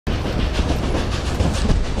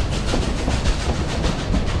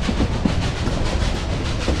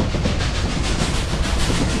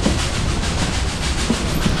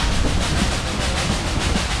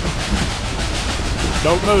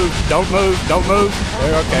don't move, don't move, don't move.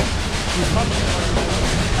 There, okay.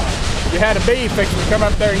 You had a bee fixing to come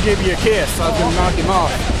up there and give you a kiss. I was going to knock him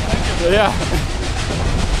off. So, yeah.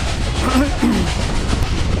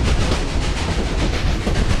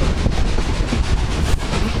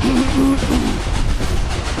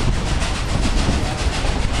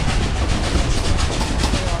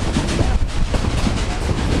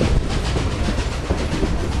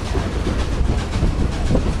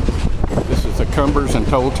 This is the Cumbres and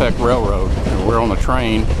Toltec Railroad. We're on the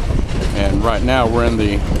train, and right now we're in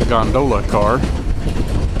the gondola car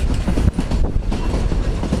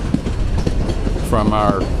from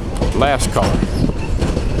our last car.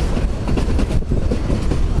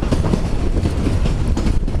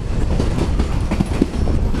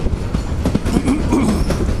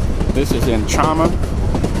 This is in Chama,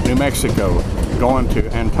 New Mexico, going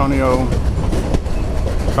to Antonio,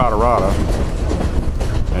 Colorado,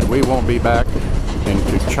 and we won't be back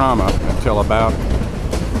into Chama until about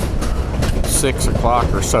 6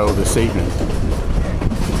 o'clock or so this evening.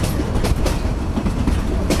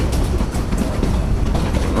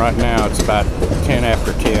 Right now it's about 10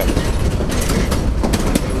 after 10.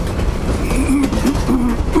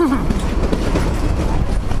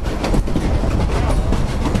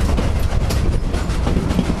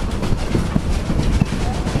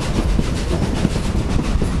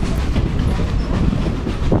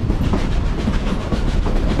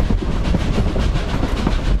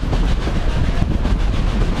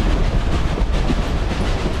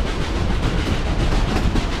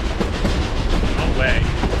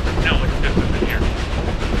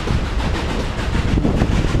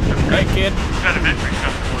 Hey kid. Sedimentary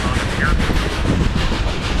stuff going on up here.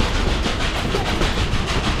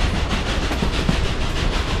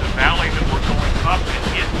 The valley that we're going up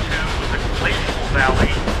and into was a glacial valley,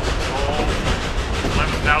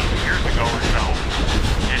 11,000 years ago or so.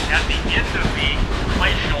 And at the end of the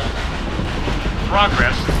glacial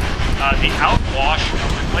progress, the outwash of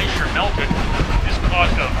the glacier melted. This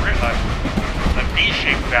caused a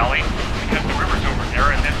V-shaped valley because the river's over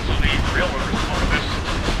there, and then so the railroad is over this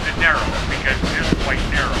narrow because it is quite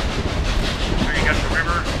narrow. So you got the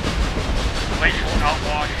river, glacial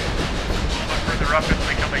outwash, a little further up it's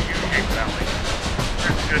become a U-shaped valley.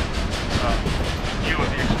 There's a good view of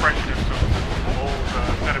the expression of some old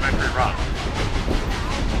sedimentary rock.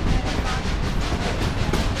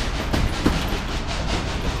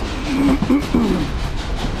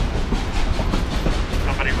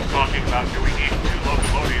 Somebody was talking about, do we need 2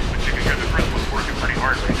 locomotives, but you can hear the first one's working pretty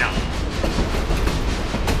hard right now.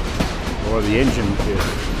 Or the engine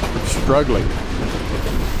is struggling.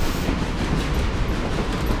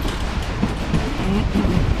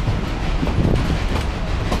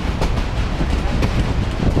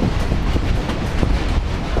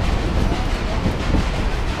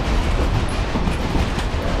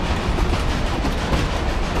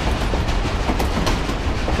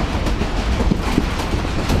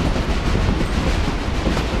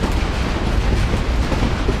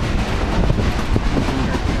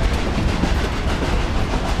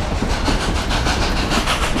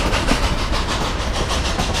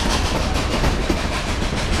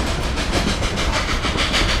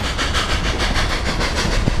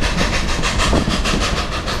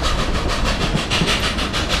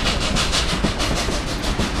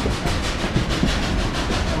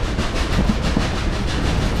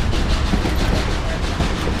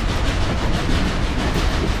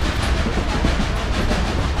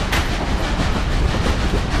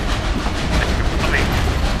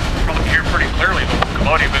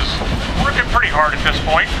 Hard at this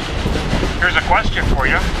point. Here's a question for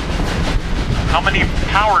you. How many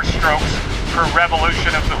power strokes per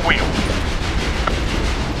revolution of the wheel?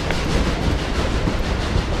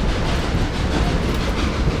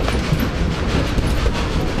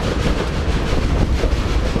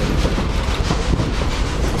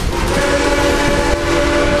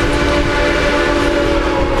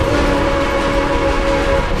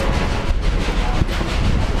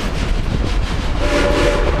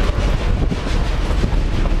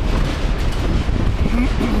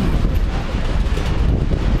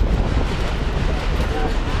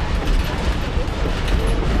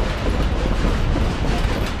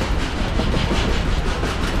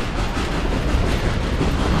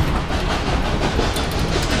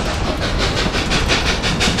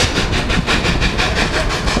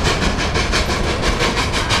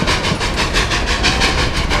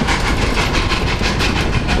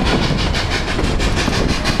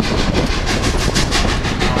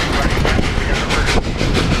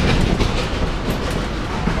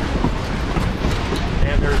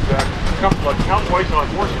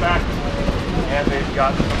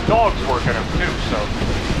 dogs work in them too, so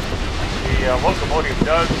the locomotive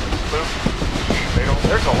does move sheep. They don't.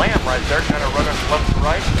 There's a lamb right there, kind of running left and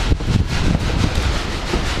right.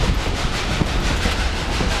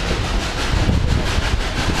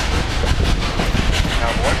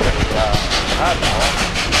 Now, one thing, I don't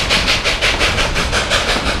know.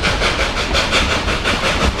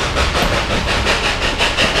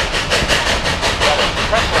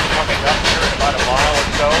 Coming up here in about a mile or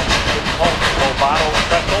so. It's called Lobato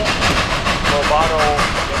Trestle. Lobato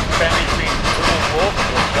in Spanish means little wolf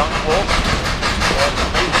or young wolf. And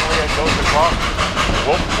occasionally it goes across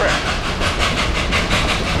Wolf Creek.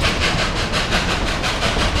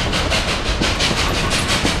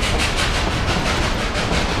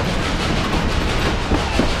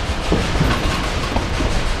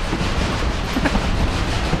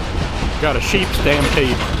 Got a sheep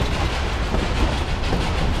stampede.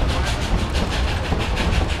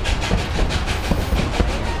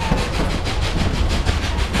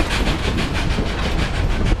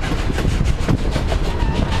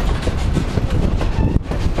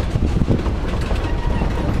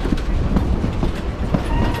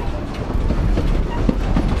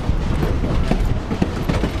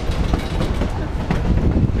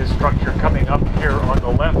 Structure coming up here on the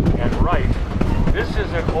left and right. This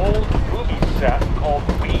is an old movie set called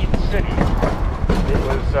Weed City. It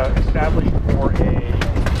was established for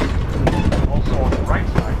also on the right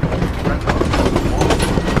side.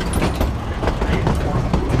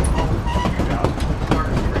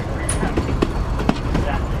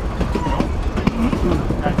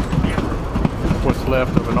 What's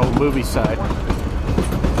left of an old movie site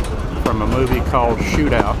from a movie called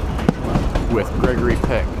Shootout with Gregory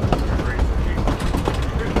Peck.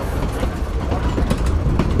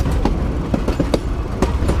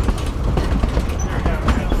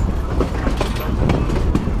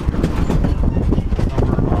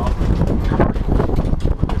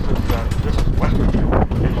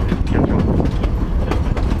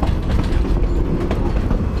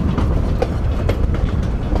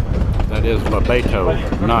 That is Labeto,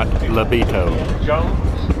 not Labito.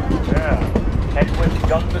 Jones, yeah. Edwin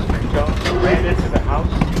Young Mr. Jones ran into the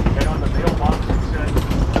house and on the mail